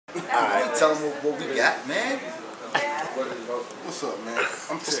Alright, tell them what we got, man. What's up, man?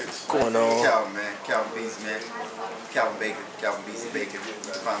 I'm Tex. What's going on? Calvin, man. Calvin Beats, man. Calvin Baker. Calvin Beats Baker. You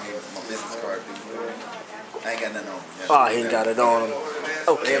can find me with my business card, dude. I ain't got nothing on me. Oh, he ain't got it on him.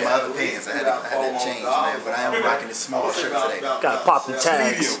 Okay. And my other pants. I had that change, man. But I am rocking this small shirt today. Gotta pop the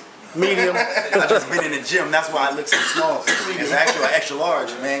tags. Medium. I just been in the gym. That's why I look so small. It's actually an extra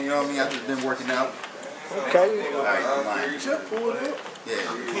large, man. You know what I mean? I've just been working out. Okay. Alright, I'm lying. Yeah.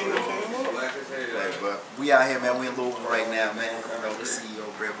 Like, but we out here, man. We in Louisville right now, man. You know, the CEO,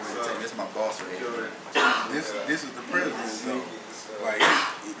 Brett Entertainment. This is my boss right here. This is the president, dude. Like,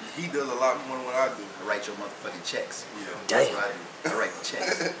 he does a lot more than what I do. I write your motherfucking checks. Yeah. That's Damn. what I do. I write the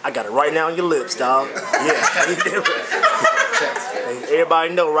checks. I got it right now on your lips, dog. Yeah. Checks.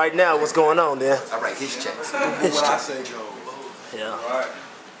 Everybody know right now what's going on there. I write his checks. What I say goes. Yeah.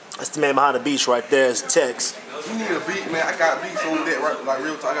 That's the man behind the beach right there. It's Tex. You need a beat, man. I got beats on deck, right? Like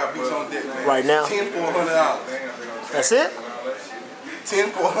real talk, I got beats on deck, man. Right now? 10 for $100. That's it?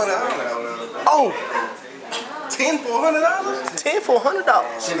 10 for $100. Oh, 10 for $100? 10 for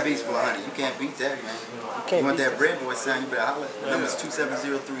 $100. 10 beats for 100. You can't beat that, man. You want that bread boy sound, you better holler. Number's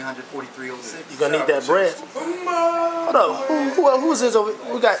 270-300-4306. You gonna need that bread. Hold up. Who's this over?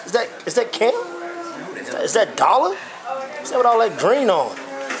 We got is that Kamp? Is that Dollar? Is that with all that green on?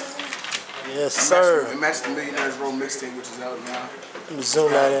 Yes, sir. It matches the Millionaire's Row mixtape, which is out now. Let me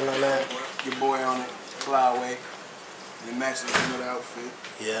zoom that in on that. Your boy on it, Fly Away. It matches the outfit.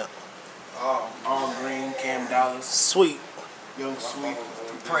 Yeah. All green, Cam Dollars. Sweet. Young Sweet.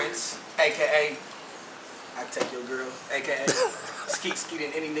 Prince, aka I take your girl, aka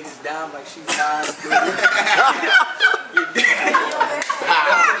skeeting any nigga's dime like she's mine.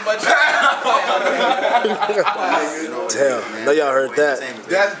 Damn, know y'all heard that.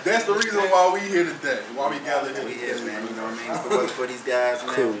 That's the reason why we here today. Why we gathered here. We here, man. You know what I mean? If it wasn't for these guys,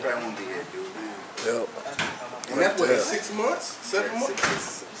 man, Cool. we probably won't be here, dude. Yep. And that's what, 6 months? 7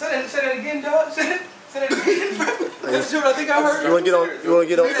 months? Say that again, dog. Say that again. That's what I think I heard. You wanna get on?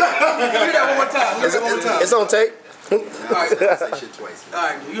 Hear that one more time. Hear that one more time. It's on tape. Alright, Say shit twice.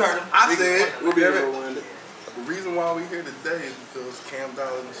 alright, you heard him. I said, we'll be here. The reason why we here today is because Cam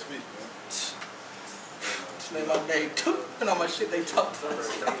Dollars and Sweet, man. Made my day too. And all my shit they talk to us.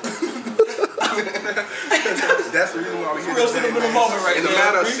 That's the reason why we here Real today, sentimental man. moment right In a there.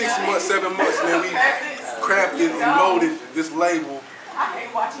 matter of 6 months, 7 months, man, we crafted and molded this label.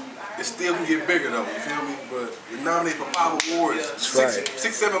 It still can get bigger though, you feel me? But we're nominated for 5 awards. right.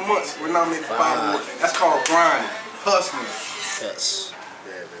 6, 7 months, we're nominated for 5 awards. That's called grinding, hustling. Yes.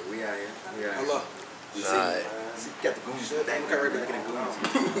 Yeah, man. We out here. We out here. Hello. You see, Alright. you got the goons. Dang, okay, right back in the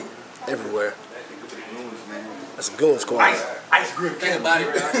goons. Everywhere. Goons, man. That's a goon squad. Ice grip. Think about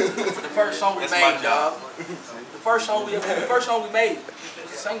it, dog. The first song we made, dog. The first song we made.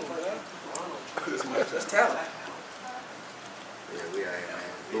 Sing for that. That's talent. Yeah, we out here, man.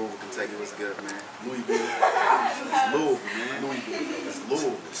 Louisville, Kentucky, what's good, man? Louisville. It's Louisville, man. Louisville. It's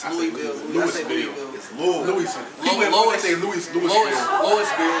Louisville. It's Louisville. I say Louisville. It's Louisville.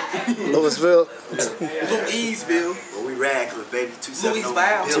 Louisville. Louisville. Louisville. Well, we Radcliffe, baby. 270.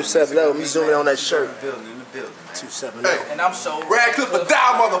 Louisville. 270. Let me zoom in on that shirt. Building in the building. 270. And I'm so Radcliffe a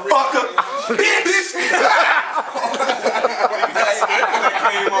die, motherfucker. Bitch.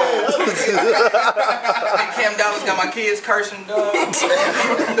 Cam Dollars got my kids cursing, dog.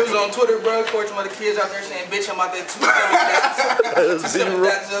 It was on Twitter, bro. Of course, some of the kids out there saying, bitch, I'm out there 270.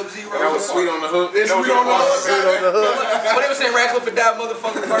 That was Sweet on the hook. It's Sweet on the hook. But they were saying Radcliffe would die,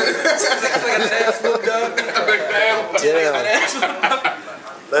 motherfucker, first. I got an ass look, dog. Damn.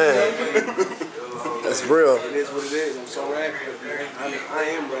 Man. That's real. It is what it is. I'm so Radcliffe, man. I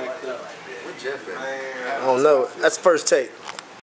am Radcliffe. Where Jeff at? I don't know. That's first take.